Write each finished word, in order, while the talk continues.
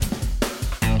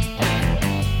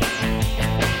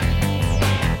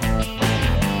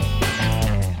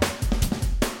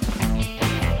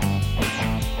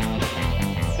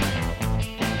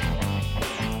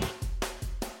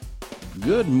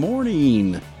Good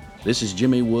morning. This is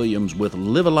Jimmy Williams with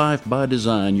Live a Life by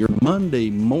Design, your Monday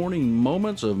morning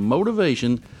moments of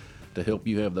motivation to help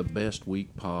you have the best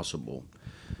week possible.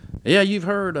 Yeah, you've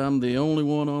heard I'm the only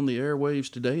one on the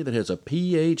airwaves today that has a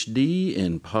PhD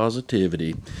in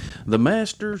positivity, the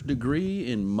master's degree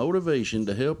in motivation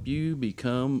to help you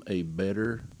become a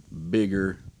better,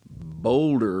 bigger,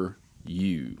 bolder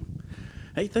you.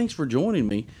 Hey, thanks for joining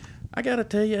me. I got to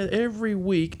tell you, every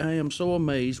week I am so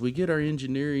amazed. We get our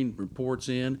engineering reports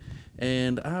in,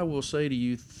 and I will say to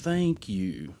you, thank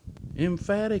you,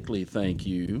 emphatically thank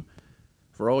you,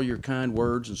 for all your kind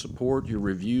words and support, your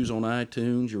reviews on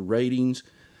iTunes, your ratings,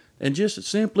 and just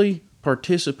simply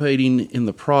participating in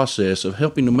the process of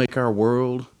helping to make our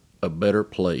world a better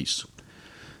place.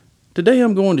 Today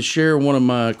I'm going to share one of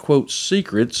my, quote,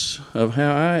 secrets of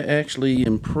how I actually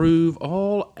improve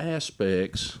all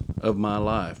aspects of my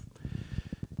life.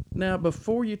 Now,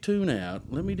 before you tune out,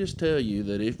 let me just tell you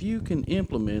that if you can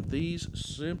implement these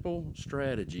simple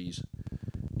strategies,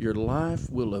 your life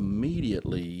will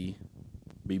immediately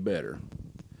be better.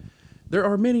 There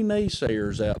are many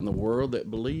naysayers out in the world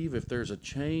that believe if there's a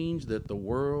change that the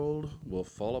world will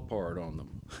fall apart on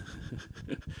them.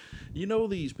 You know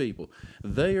these people.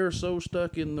 They are so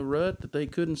stuck in the rut that they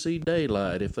couldn't see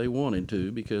daylight if they wanted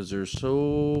to because they're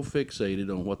so fixated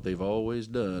on what they've always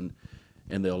done,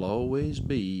 and they'll always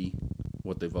be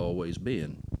what they've always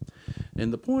been.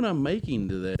 And the point I'm making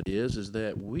to that is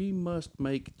that we must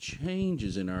make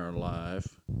changes in our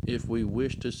life if we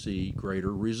wish to see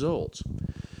greater results.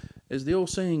 As the old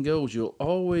saying goes, you'll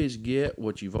always get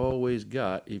what you've always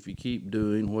got if you keep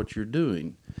doing what you're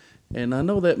doing. And I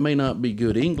know that may not be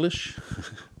good English,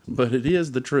 but it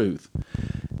is the truth.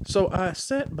 So I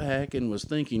sat back and was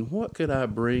thinking, what could I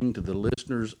bring to the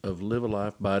listeners of Live a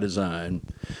Life by Design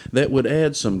that would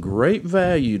add some great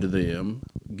value to them,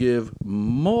 give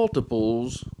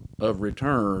multiples of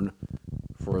return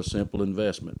for a simple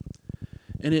investment?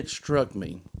 And it struck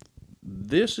me.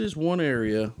 This is one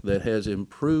area that has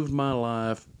improved my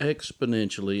life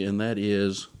exponentially, and that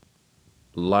is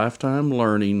lifetime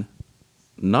learning,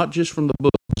 not just from the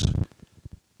books,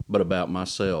 but about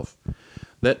myself.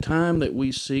 That time that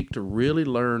we seek to really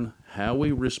learn how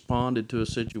we responded to a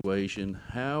situation,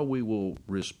 how we will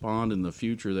respond in the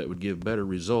future that would give better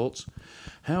results,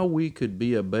 how we could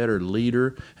be a better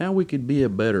leader, how we could be a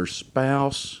better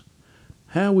spouse,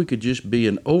 how we could just be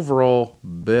an overall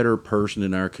better person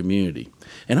in our community.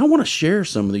 And I want to share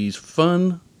some of these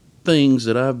fun things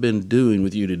that I've been doing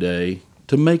with you today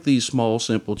to make these small,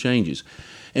 simple changes.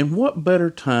 And what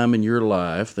better time in your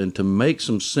life than to make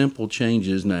some simple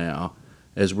changes now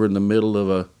as we're in the middle of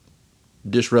a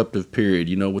disruptive period,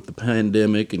 with the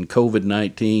pandemic and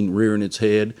COVID-19 rearing its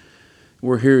head.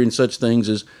 We're hearing such things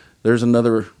as there's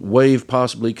another wave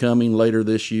possibly coming later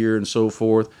this year and so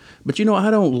forth. But I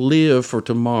don't live for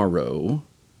tomorrow.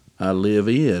 I live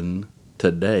in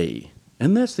today.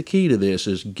 And that's the key to this,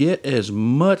 is get as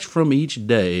much from each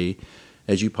day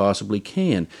as you possibly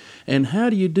can. And how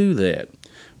do you do that?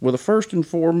 Well, the first and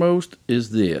foremost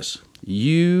is this.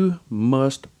 You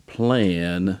must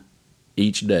plan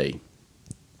each day.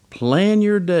 Plan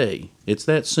your day. It's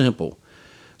that simple.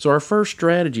 So our first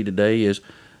strategy today is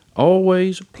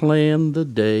always plan the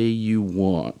day you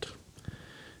want.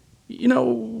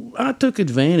 I took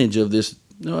advantage of this.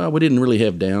 We didn't really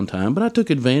have downtime, but I took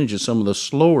advantage of some of the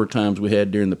slower times we had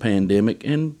during the pandemic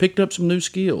and picked up some new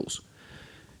skills.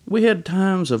 We had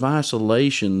times of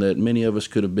isolation that many of us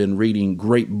could have been reading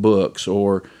great books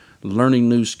or learning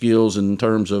new skills in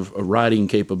terms of writing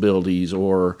capabilities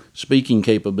or speaking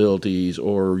capabilities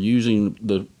or using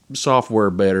the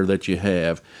software better that you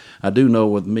have. I do know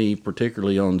with me,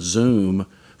 particularly on Zoom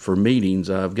for meetings,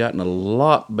 I've gotten a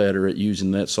lot better at using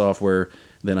that software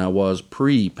than I was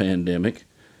pre-pandemic.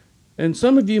 And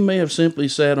some of you may have simply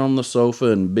sat on the sofa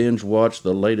and binge watched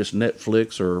the latest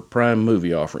Netflix or Prime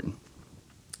movie offering.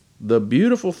 The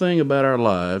beautiful thing about our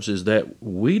lives is that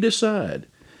we decide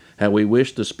how we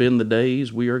wish to spend the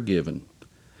days we are given.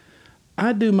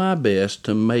 I do my best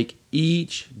to make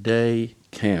each day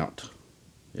count.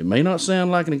 It may not sound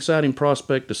like an exciting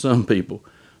prospect to some people,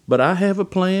 but I have a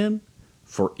plan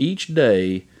for each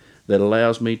day that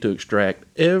allows me to extract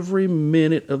every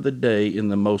minute of the day in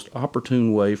the most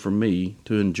opportune way for me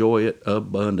to enjoy it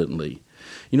abundantly.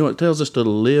 It tells us to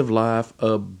live life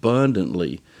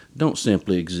abundantly. Don't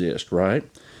simply exist, right?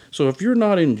 So if you're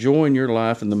not enjoying your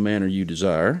life in the manner you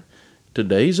desire,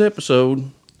 today's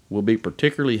episode will be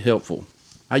particularly helpful.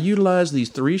 I utilize these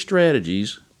 3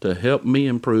 strategies to help me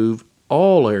improve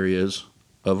all areas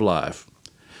of life.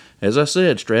 As I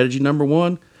said, strategy number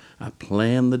 1, I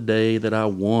plan the day that I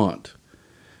want.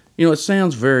 It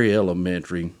sounds very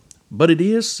elementary, but it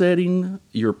is setting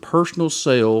your personal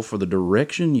sail for the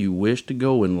direction you wish to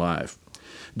go in life.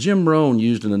 Jim Rohn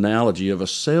used an analogy of a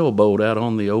sailboat out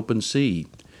on the open sea.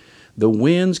 The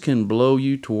winds can blow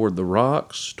you toward the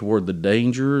rocks, toward the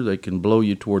danger. They can blow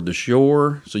you toward the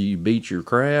shore, so you beat your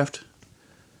craft.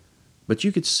 But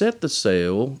you could set the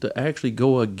sail to actually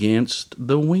go against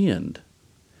the wind.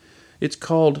 It's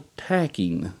called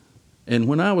tacking. And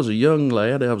when I was a young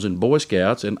lad, I was in Boy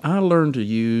Scouts, and I learned to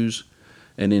use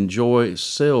and enjoy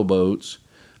sailboats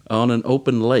on an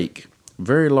open lake,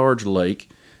 very large lake,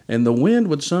 and the wind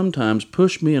would sometimes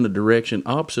push me in a direction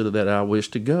opposite of that I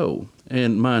wished to go.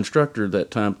 And my instructor at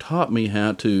that time taught me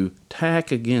how to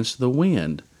tack against the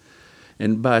wind.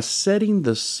 And by setting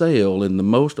the sail in the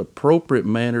most appropriate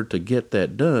manner to get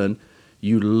that done,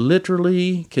 you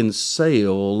literally can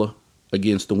sail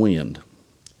against the wind.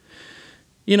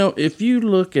 If you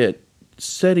look at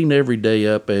setting every day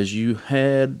up as you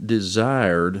had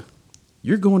desired,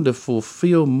 you're going to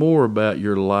fulfill more about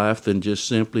your life than just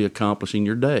simply accomplishing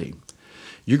your day.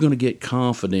 You're going to get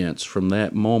confidence from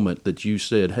that moment that you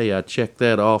said, hey, I checked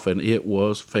that off and it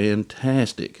was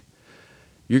fantastic.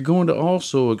 You're going to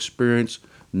also experience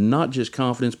not just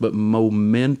confidence, but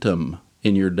momentum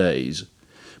in your days.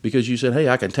 Because you said, hey,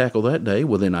 I can tackle that day,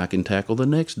 well, then I can tackle the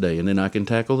next day, and then I can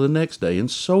tackle the next day,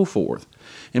 and so forth.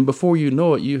 And before you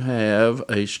know it, you have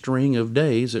a string of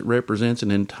days that represents an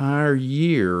entire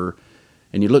year,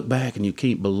 and you look back and you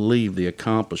can't believe the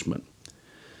accomplishment.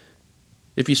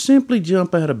 If you simply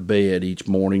jump out of bed each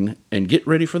morning and get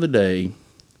ready for the day,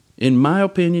 in my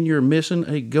opinion, you're missing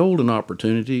a golden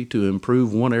opportunity to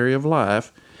improve one area of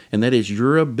life, and that is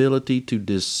your ability to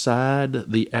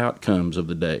decide the outcomes of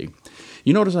the day.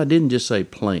 You notice I didn't just say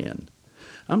plan.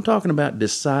 I'm talking about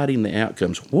deciding the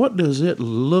outcomes. What does it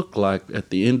look like at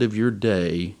the end of your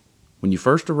day when you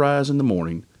first arise in the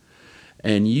morning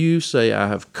and you say, I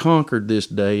have conquered this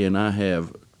day and I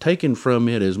have taken from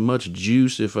it as much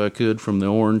juice if I could from the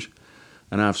orange,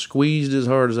 and I've squeezed as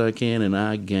hard as I can and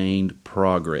I gained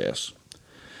progress.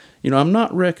 I'm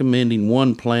not recommending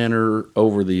one planner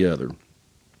over the other.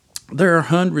 There are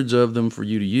hundreds of them for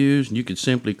you to use, and you could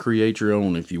simply create your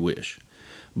own if you wish.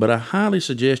 But I highly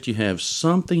suggest you have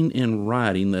something in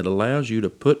writing that allows you to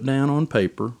put down on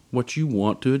paper what you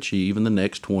want to achieve in the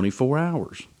next 24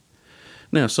 hours.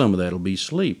 Now, some of that will be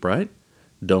sleep, right?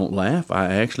 Don't laugh.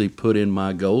 I actually put in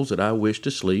my goals that I wish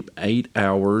to sleep 8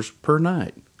 hours per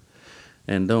night.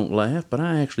 And don't laugh, but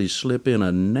I actually slip in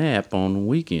a nap on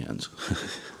weekends.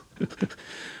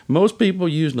 Most people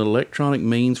use an electronic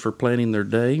means for planning their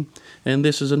day, and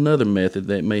this is another method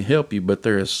that may help you, but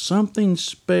there is something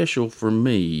special for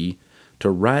me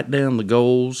to write down the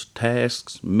goals,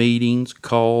 tasks, meetings,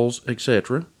 calls,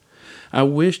 etc. I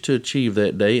wish to achieve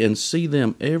that day and see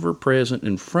them ever present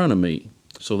in front of me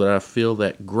so that I feel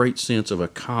that great sense of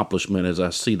accomplishment as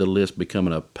I see the list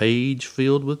becoming a page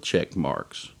filled with check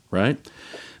marks, right?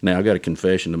 Now, I've got a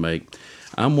confession to make.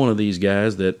 I'm one of these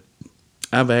guys that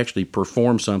I've actually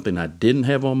performed something I didn't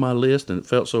have on my list and it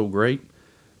felt so great,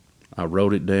 I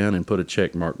wrote it down and put a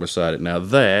check mark beside it. Now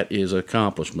that is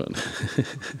accomplishment.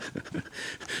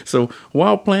 So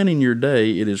while planning your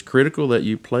day, it is critical that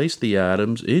you place the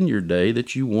items in your day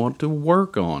that you want to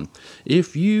work on.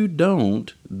 If you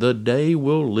don't, the day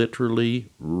will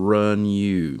literally run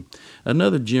you.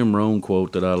 Another Jim Rohn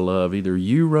quote that I love, either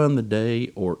you run the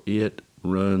day or it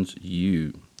runs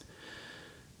you.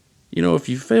 If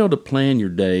you fail to plan your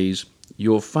days,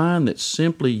 you'll find that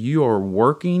simply you are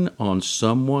working on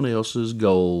someone else's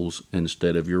goals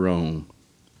instead of your own.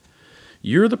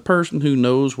 You're the person who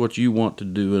knows what you want to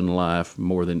do in life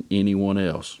more than anyone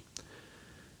else.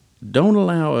 Don't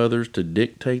allow others to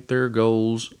dictate their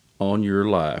goals on your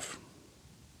life.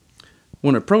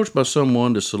 When approached by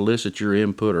someone to solicit your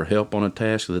input or help on a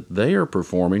task that they are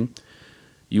performing,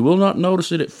 you will not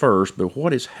notice it at first, but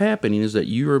what is happening is that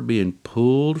you are being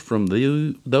pulled from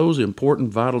those important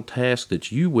vital tasks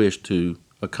that you wish to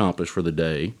accomplish for the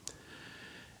day,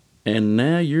 and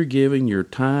now you're giving your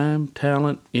time,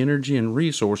 talent, energy, and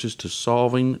resources to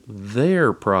solving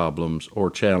their problems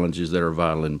or challenges that are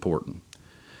vitally important.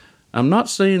 I'm not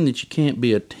saying that you can't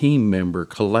be a team member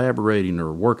collaborating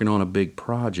or working on a big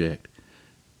project.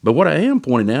 But what I am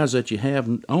pointing out is that you have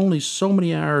only so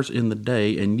many hours in the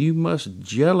day, and you must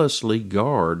jealously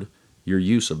guard your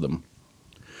use of them.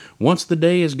 Once the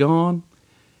day is gone,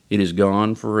 it is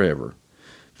gone forever.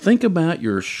 Think about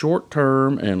your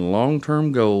short-term and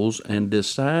long-term goals and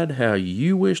decide how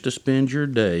you wish to spend your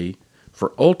day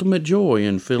for ultimate joy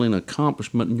and feeling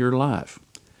accomplishment in your life.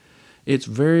 It's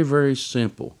very, very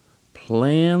simple.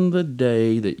 Plan the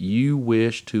day that you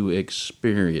wish to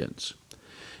experience.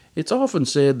 It's often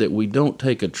said that we don't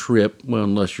take a trip, well,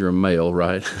 unless you're a male,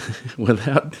 right,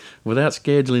 without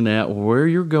scheduling out where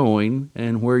you're going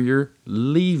and where you're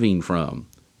leaving from.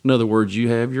 In other words, you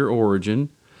have your origin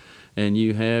and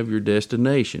you have your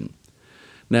destination.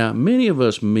 Now, many of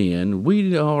us men,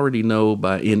 we already know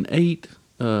by innate,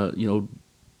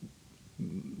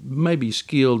 maybe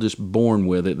skill, just born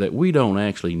with it, that we don't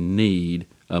actually need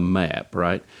a map,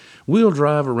 right? We'll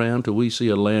drive around till we see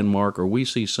a landmark or we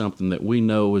see something that we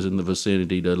know is in the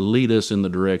vicinity to lead us in the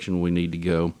direction we need to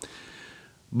go.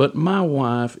 But my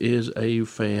wife is a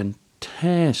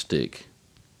fantastic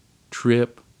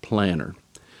trip planner.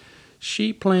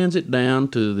 She plans it down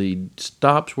to the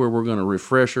stops where we're going to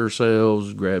refresh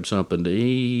ourselves, grab something to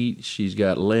eat. She's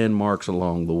got landmarks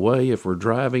along the way. If we're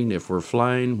driving, if we're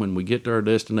flying, when we get to our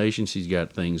destination, she's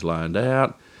got things lined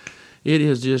out. It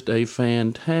is just a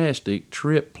fantastic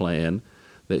trip plan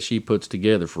that she puts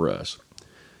together for us.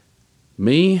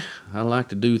 Me, I like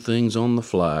to do things on the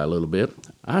fly a little bit.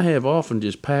 I have often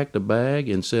just packed a bag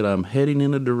and said I'm heading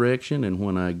in a direction, and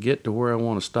when I get to where I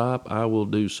want to stop, I will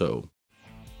do so.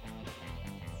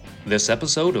 This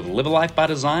episode of Live a Life by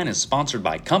Design is sponsored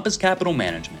by Compass Capital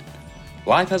Management.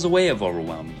 Life has a way of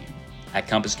overwhelming you. At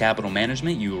Compass Capital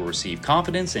Management, you will receive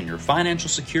confidence in your financial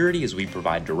security as we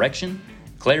provide direction,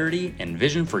 clarity, and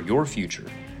vision for your future.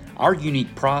 Our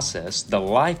unique process, the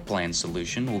Life Plan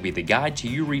Solution, will be the guide to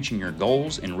you reaching your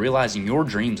goals and realizing your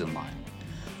dreams in life.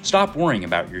 Stop worrying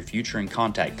about your future and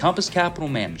contact Compass Capital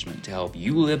Management to help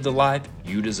you live the life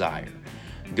you desire.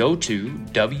 Go to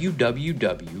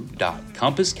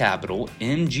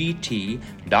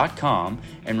www.compasscapitalngt.com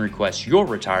and request your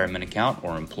retirement account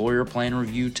or employer plan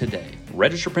review today.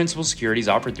 Registered principal securities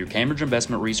offered through Cambridge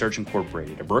Investment Research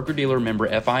Incorporated, a broker-dealer member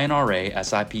FINRA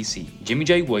SIPC. Jimmy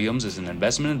J. Williams is an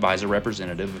investment advisor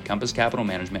representative of Compass Capital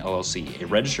Management LLC, a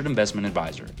registered investment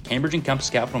advisor. Cambridge and Compass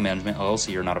Capital Management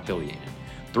LLC are not affiliated.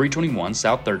 321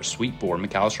 South 3rd Suite 4,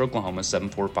 McAllister, Oklahoma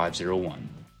 74501.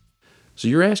 So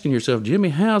you're asking yourself, Jimmy,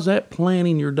 how's that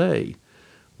planning your day?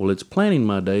 Well, it's planning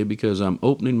my day because I'm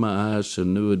opening my eyes to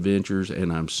new adventures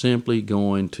and I'm simply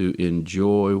going to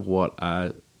enjoy what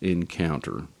I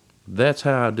encounter. That's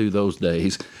how I do those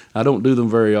days. I don't do them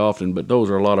very often, but those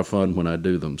are a lot of fun when I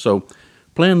do them. So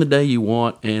plan the day you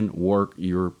want and work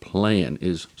your plan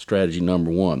is strategy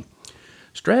number one.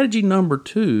 Strategy number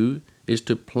two is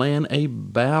to plan a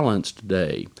balanced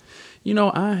day. You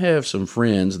know, I have some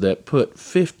friends that put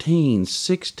 15,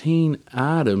 16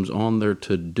 items on their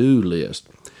to-do list.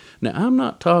 Now, I'm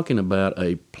not talking about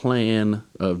a plan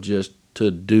of just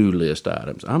to-do list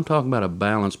items. I'm talking about a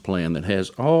balanced plan that has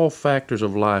all factors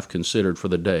of life considered for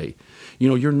the day. You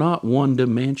know, you're not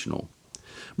one-dimensional.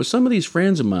 But some of these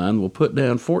friends of mine will put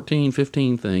down 14,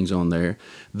 15 things on there.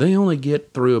 They only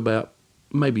get through about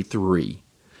maybe 3.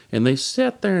 And they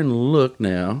sit there and look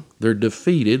now. They're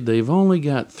defeated. They've only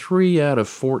got 3 out of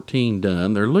 14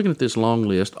 done. They're looking at this long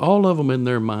list. All of them in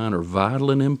their mind are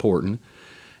vital and important.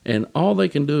 And all they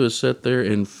can do is sit there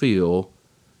and feel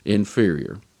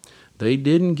inferior. They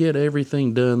didn't get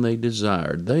everything done they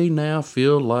desired. They now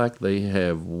feel like they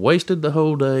have wasted the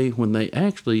whole day when they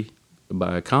actually,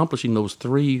 by accomplishing those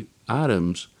 3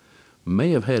 items,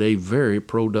 may have had a very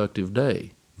productive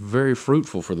day, very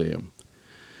fruitful for them.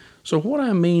 So what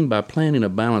I mean by planning a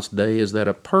balanced day is that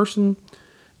a person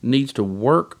needs to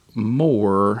work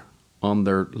more on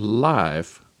their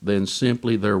life than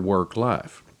simply their work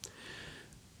life.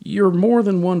 You're more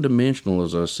than one-dimensional,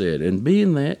 as I said, and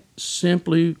being that,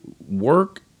 simply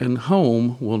work and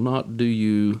home will not do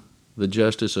you the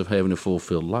justice of having a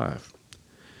fulfilled life.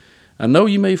 I know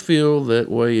you may feel that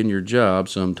way in your job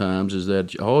sometimes, is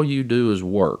that all you do is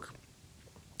work.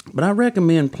 But I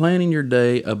recommend planning your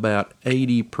day about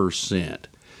 80%.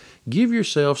 Give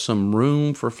yourself some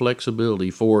room for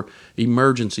flexibility, for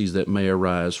emergencies that may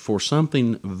arise, for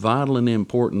something vital and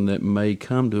important that may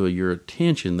come to your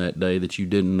attention that day that you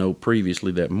didn't know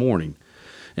previously that morning.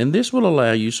 And this will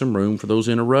allow you some room for those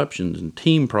interruptions and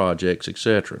team projects,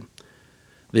 etc.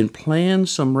 Then plan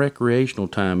some recreational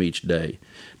time each day.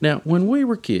 Now, when we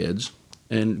were kids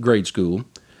in grade school,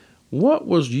 what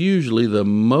was usually the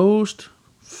most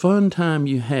fun time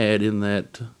you had in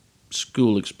that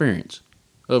school experience?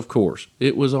 Of course,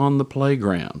 it was on the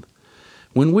playground.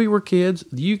 When we were kids,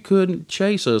 you couldn't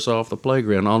chase us off the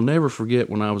playground. I'll never forget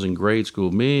when I was in grade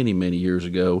school many, many years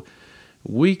ago,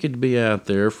 we could be out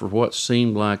there for what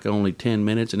seemed like only 10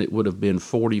 minutes, and it would have been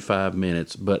 45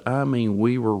 minutes. But I mean,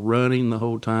 we were running the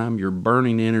whole time. You're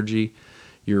burning energy.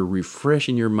 You're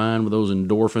refreshing your mind with those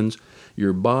endorphins.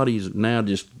 Your body's now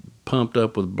just pumped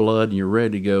up with blood, and you're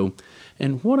ready to go.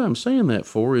 And what I'm saying that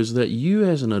for is that you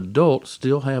as an adult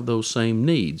still have those same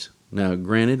needs. Now,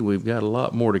 granted, we've got a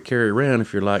lot more to carry around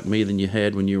if you're like me than you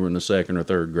had when you were in the second or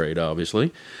third grade,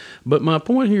 obviously. But my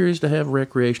point here is to have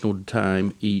recreational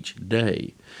time each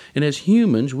day. And as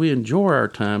humans, we enjoy our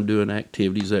time doing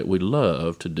activities that we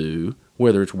love to do,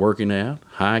 whether it's working out,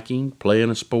 hiking, playing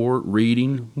a sport,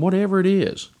 reading, whatever it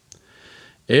is.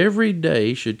 Every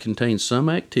day should contain some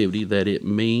activity that it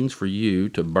means for you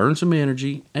to burn some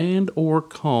energy and or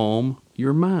calm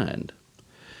your mind.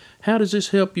 How does this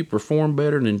help you perform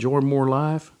better and enjoy more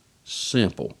life?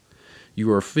 Simple.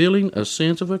 You are feeling a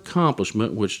sense of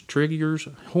accomplishment which triggers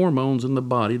hormones in the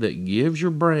body that gives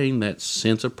your brain that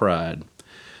sense of pride.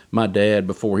 My dad,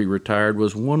 before he retired,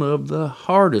 was one of the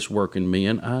hardest working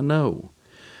men I know.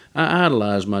 I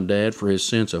idolized my dad for his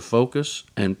sense of focus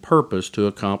and purpose to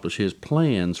accomplish his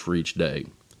plans for each day.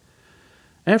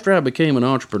 After I became an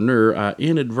entrepreneur, I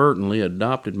inadvertently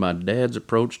adopted my dad's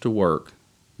approach to work,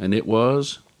 and it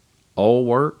was all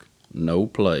work, no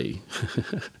play.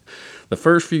 The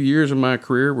first few years of my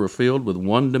career were filled with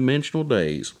one-dimensional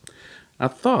days. I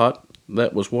thought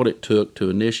that was what it took to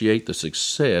initiate the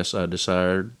success I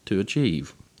desired to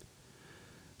achieve.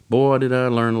 Boy, did I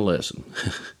learn a lesson.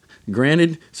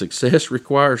 Granted, success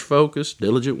requires focus,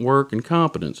 diligent work, and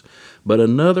competence, but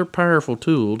another powerful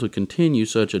tool to continue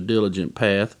such a diligent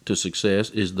path to success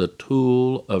is the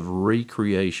tool of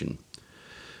recreation.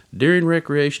 During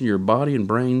recreation, your body and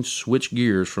brain switch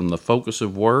gears from the focus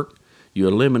of work. You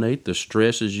eliminate the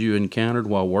stresses you encountered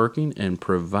while working and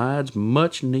provides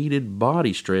much-needed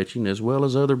body stretching as well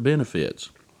as other benefits.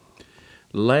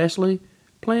 Lastly,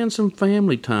 plan some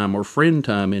family time or friend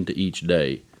time into each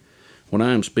day. When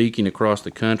I am speaking across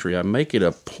the country, I make it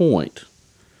a point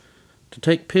to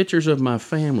take pictures of my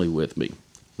family with me.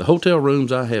 The hotel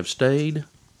rooms I have stayed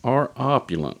are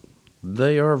opulent.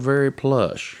 They are very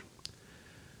plush.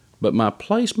 But my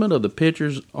placement of the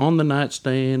pictures on the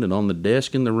nightstand and on the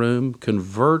desk in the room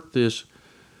convert this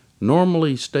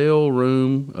normally stale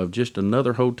room of just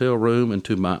another hotel room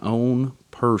into my own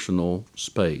personal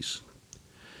space.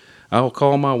 I'll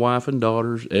call my wife and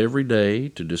daughters every day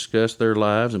to discuss their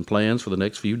lives and plans for the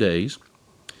next few days.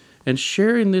 And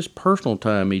sharing this personal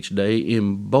time each day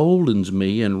emboldens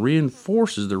me and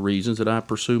reinforces the reasons that I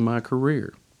pursue my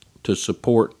career, to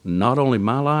support not only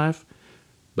my life,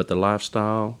 but the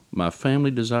lifestyle my family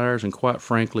desires and, quite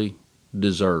frankly,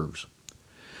 deserves.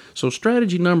 So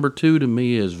strategy number 2 to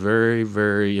me is very,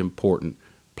 very important.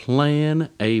 Plan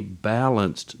a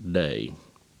balanced day.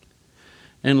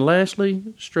 And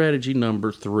lastly, strategy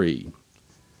number 3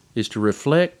 is to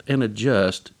reflect and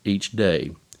adjust each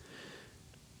day.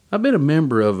 I've been a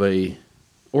member of an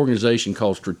organization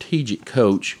called Strategic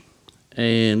Coach,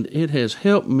 and it has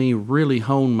helped me really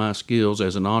hone my skills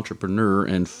as an entrepreneur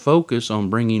and focus on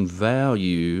bringing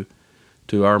value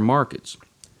to our markets.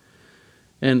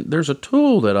 And there's a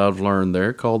tool that I've learned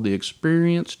there called the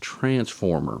Experience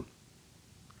Transformer.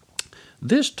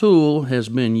 This tool has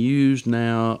been used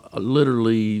now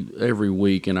literally every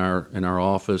week in our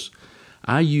office.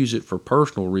 I use it for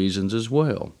personal reasons as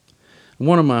well.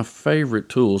 One of my favorite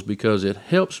tools because it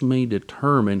helps me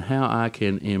determine how I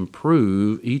can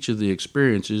improve each of the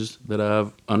experiences that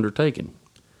I've undertaken.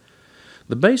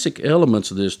 The basic elements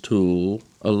of this tool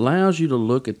allows you to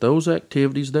look at those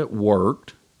activities that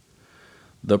worked,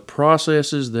 the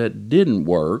processes that didn't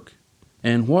work,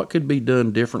 and what could be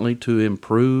done differently to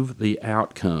improve the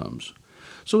outcomes.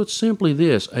 So it's simply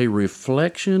this, a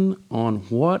reflection on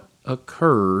what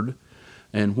occurred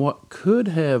and what could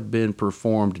have been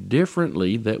performed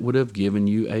differently that would have given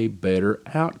you a better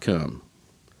outcome.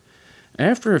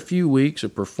 After a few weeks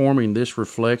of performing this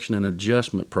reflection and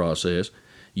adjustment process,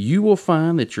 you will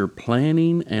find that your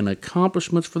planning and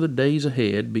accomplishments for the days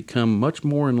ahead become much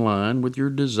more in line with your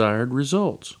desired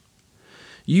results.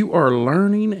 You are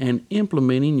learning and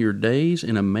implementing your days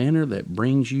in a manner that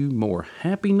brings you more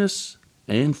happiness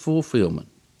and fulfillment.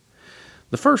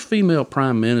 The first female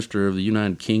Prime Minister of the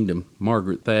United Kingdom,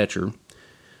 Margaret Thatcher,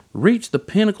 reached the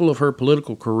pinnacle of her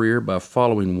political career by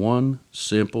following one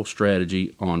simple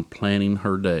strategy on planning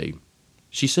her day.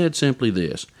 She said simply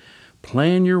this,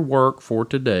 plan your work for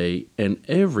today and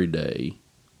every day,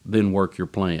 then work your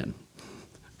plan.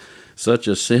 Such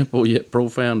a simple yet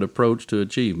profound approach to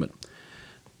achievement.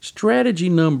 Strategy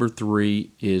number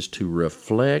 3 is to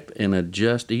reflect and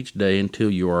adjust each day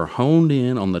until you are honed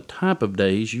in on the type of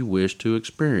days you wish to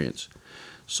experience.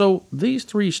 So these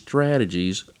 3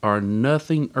 strategies are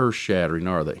nothing earth-shattering,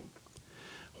 are they?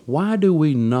 Why do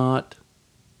we not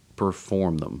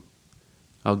perform them?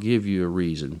 I'll give you a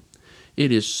reason.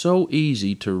 It is so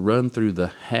easy to run through the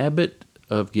habit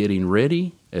of getting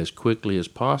ready as quickly as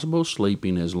possible,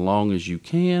 sleeping as long as you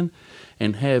can,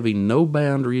 and having no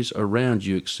boundaries around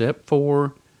you except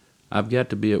for, I've got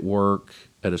to be at work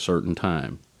at a certain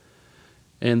time.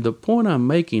 And the point I'm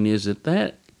making is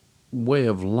that way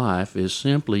of life is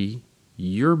simply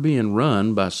you're being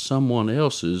run by someone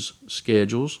else's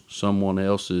schedules, someone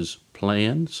else's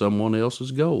plan, someone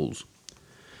else's goals.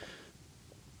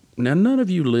 Now, none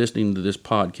of you listening to this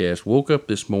podcast woke up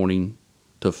this morning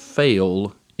to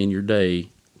fail in your day,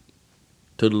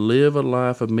 to live a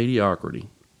life of mediocrity.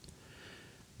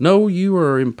 No, you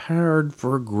are empowered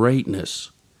for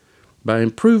greatness. By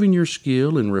improving your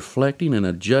skill in reflecting and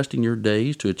adjusting your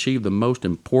days to achieve the most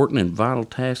important and vital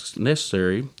tasks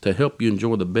necessary to help you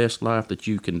enjoy the best life that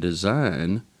you can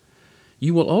design,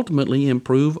 you will ultimately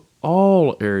improve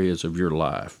all areas of your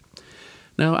life.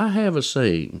 Now, I have a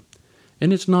saying,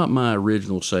 and it's not my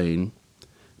original saying,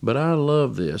 but I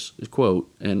love this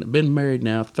quote, and been married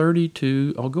now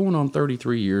going on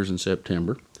 33 years in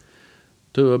September,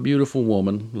 to a beautiful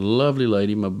woman, lovely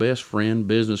lady, my best friend,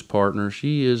 business partner.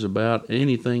 She is about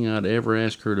anything I'd ever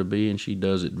ask her to be, and she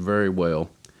does it very well.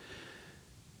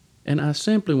 And I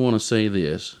simply want to say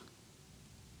this.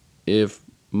 If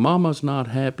mama's not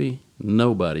happy,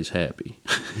 nobody's happy.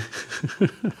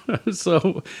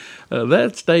 So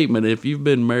that statement, if you've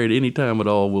been married any time at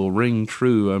all, will ring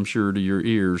true, I'm sure, to your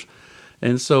ears.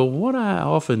 And so what I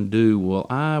often do,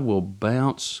 I will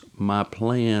bounce my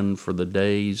plan for the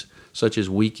days, such as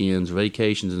weekends,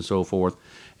 vacations, and so forth,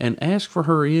 and ask for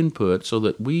her input so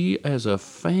that we as a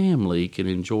family can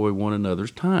enjoy one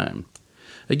another's time.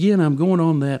 Again, I'm going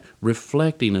on that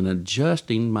reflecting and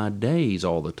adjusting my days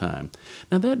all the time.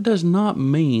 Now, that does not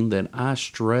mean that I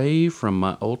stray from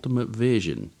my ultimate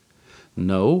vision.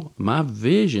 No, my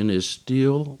vision is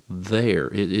still there.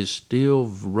 It is still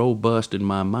robust in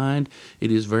my mind.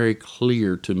 It is very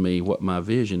clear to me what my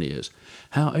vision is.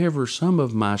 However, some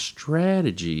of my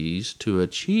strategies to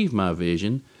achieve my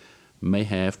vision may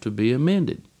have to be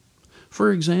amended.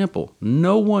 For example,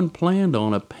 no one planned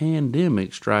on a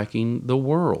pandemic striking the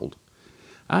world.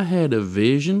 I had a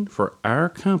vision for our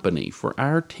company, for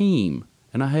our team,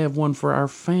 and I have one for our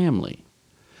family.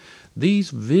 These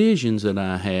visions that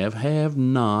I have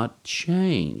not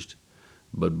changed.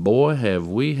 But boy, have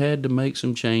we had to make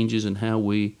some changes in how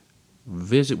we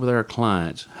visit with our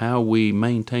clients, how we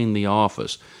maintain the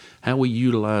office, how we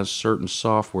utilize certain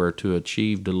software to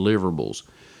achieve deliverables,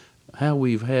 how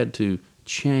we've had to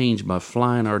change by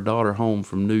flying our daughter home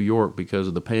from New York because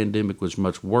of the pandemic was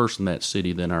much worse in that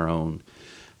city than our own.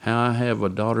 How I have a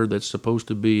daughter that's supposed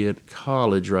to be at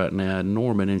college right now in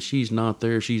Norman, and she's not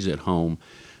there, she's at home.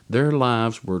 Their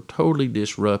lives were totally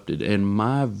disrupted, and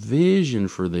my vision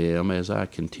for them, as I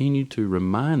continue to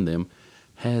remind them,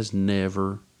 has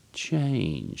never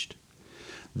changed.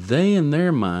 They, in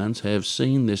their minds, have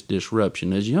seen this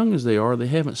disruption. As young as they are, they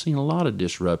haven't seen a lot of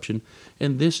disruption,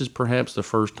 and this is perhaps the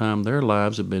first time their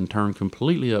lives have been turned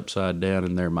completely upside down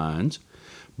in their minds,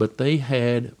 but they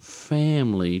had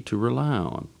family to rely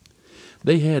on.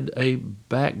 They had a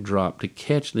backdrop to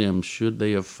catch them should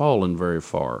they have fallen very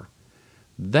far.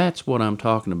 That's what I'm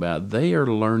talking about. They are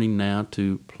learning now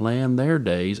to plan their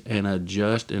days and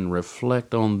adjust and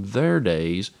reflect on their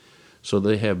days so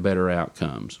they have better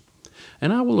outcomes.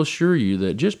 And I will assure you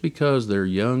that just because they're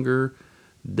younger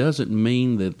doesn't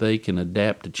mean that they can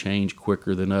adapt to change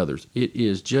quicker than others. It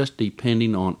is just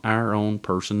depending on our own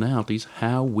personalities,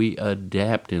 how we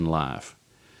adapt in life.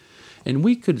 And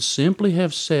we could simply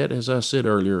have sat, as I said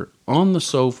earlier, on the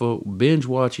sofa binge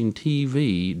watching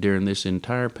TV during this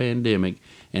entire pandemic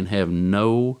and have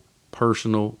no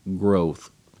personal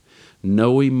growth,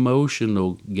 no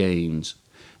emotional gains,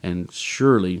 and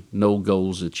surely no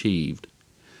goals achieved.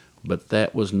 But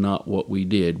that was not what we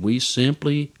did. We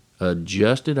simply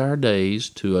adjusted our days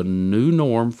to a new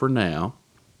norm for now,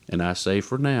 and I say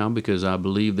for now because I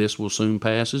believe this will soon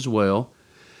pass as well.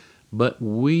 But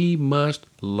we must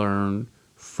learn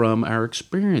from our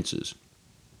experiences.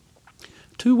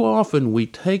 Too often we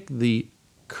take the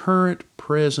current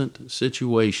present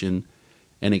situation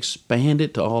and expand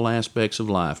it to all aspects of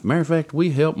life. Matter of fact,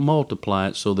 we help multiply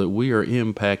it so that we are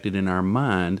impacted in our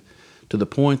mind to the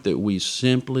point that we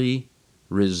simply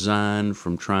resign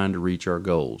from trying to reach our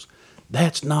goals.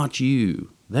 That's not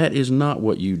you. That is not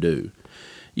what you do.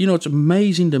 You know, it's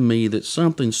amazing to me that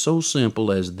something so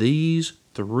simple as these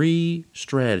 3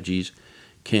 strategies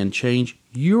can change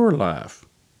your life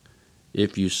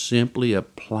if you simply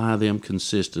apply them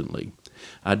consistently.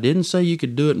 I didn't say you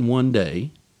could do it in one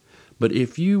day, but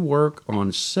if you work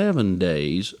on 7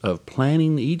 days of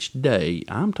planning each day,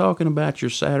 I'm talking about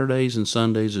your Saturdays and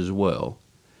Sundays as well,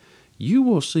 you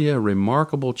will see a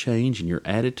remarkable change in your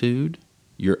attitude,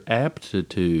 your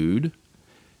aptitude,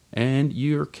 and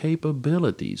your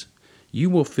capabilities. You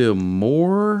will feel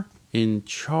more in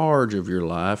charge of your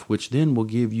life, which then will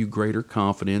give you greater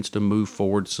confidence to move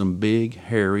forward some big,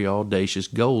 hairy, audacious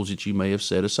goals that you may have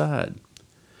set aside.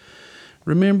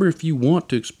 Remember, if you want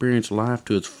to experience life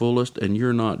to its fullest and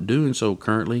you're not doing so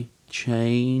currently,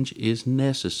 change is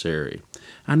necessary.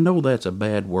 I know that's a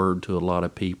bad word to a lot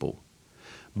of people,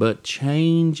 but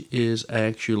change is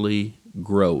actually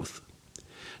growth.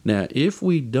 Now, if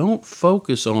we don't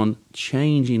focus on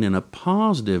changing in a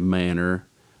positive manner,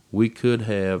 we could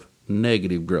have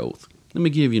negative growth. Let me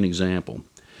give you an example.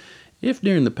 If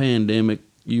during the pandemic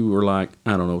you were like,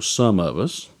 I don't know, some of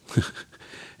us,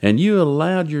 and you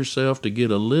allowed yourself to get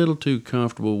a little too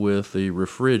comfortable with the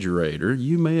refrigerator,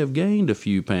 you may have gained a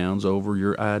few pounds over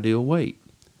your ideal weight.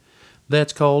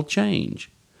 That's called change.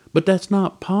 But that's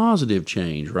not positive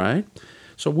change, right?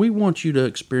 So we want you to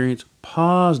experience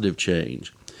positive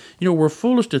change. We're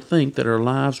foolish to think that our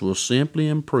lives will simply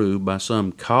improve by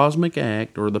some cosmic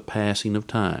act or the passing of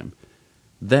time.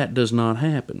 That does not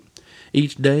happen.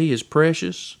 Each day is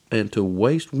precious, and to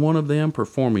waste one of them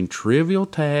performing trivial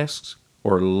tasks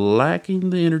or lacking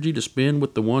the energy to spend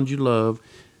with the ones you love,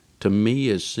 to me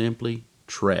is simply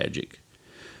tragic.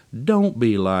 Don't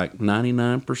be like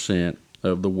 99%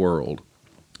 of the world.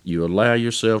 You allow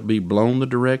yourself to be blown the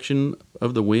direction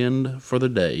of the wind for the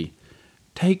day.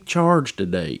 Take charge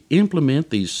today.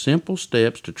 Implement these simple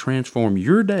steps to transform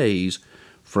your days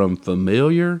from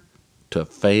familiar to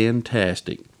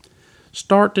fantastic.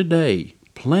 Start today.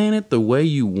 Plan it the way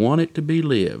you want it to be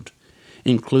lived.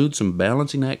 Include some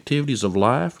balancing activities of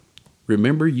life.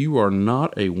 Remember, you are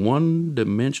not a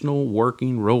one-dimensional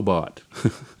working robot.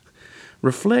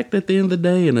 Reflect at the end of the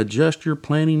day and adjust your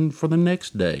planning for the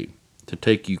next day to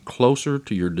take you closer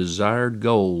to your desired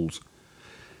goals.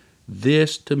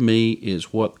 This, to me,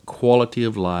 is what quality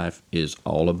of life is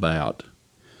all about.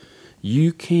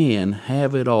 You can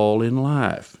have it all in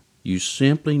life. You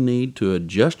simply need to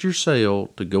adjust your sail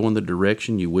to go in the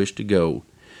direction you wish to go.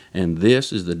 And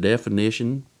this is the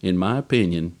definition, in my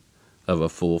opinion, of a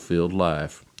fulfilled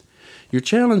life. Your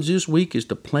challenge this week is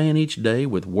to plan each day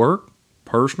with work,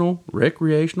 personal,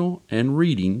 recreational, and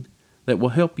reading that will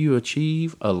help you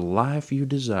achieve a life you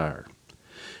desire.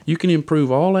 You can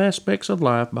improve all aspects of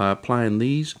life by applying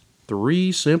these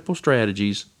 3 simple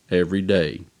strategies every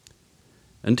day.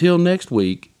 Until next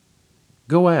week,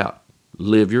 go out,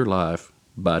 live your life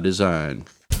by design.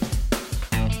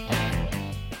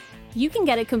 You can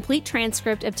get a complete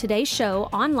transcript of today's show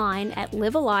online at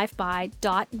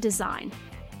livealifeby.design.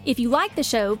 If you like the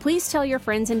show, please tell your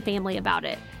friends and family about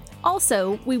it.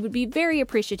 Also, we would be very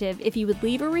appreciative if you would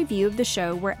leave a review of the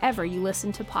show wherever you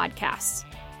listen to podcasts.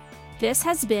 This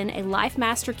has been a Life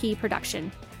Master Key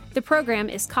production. The program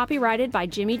is copyrighted by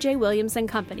Jimmy J. Williams &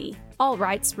 Company, all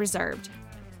rights reserved.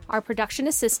 Our production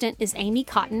assistant is Amy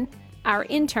Cotton. Our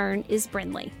intern is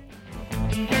Brinley.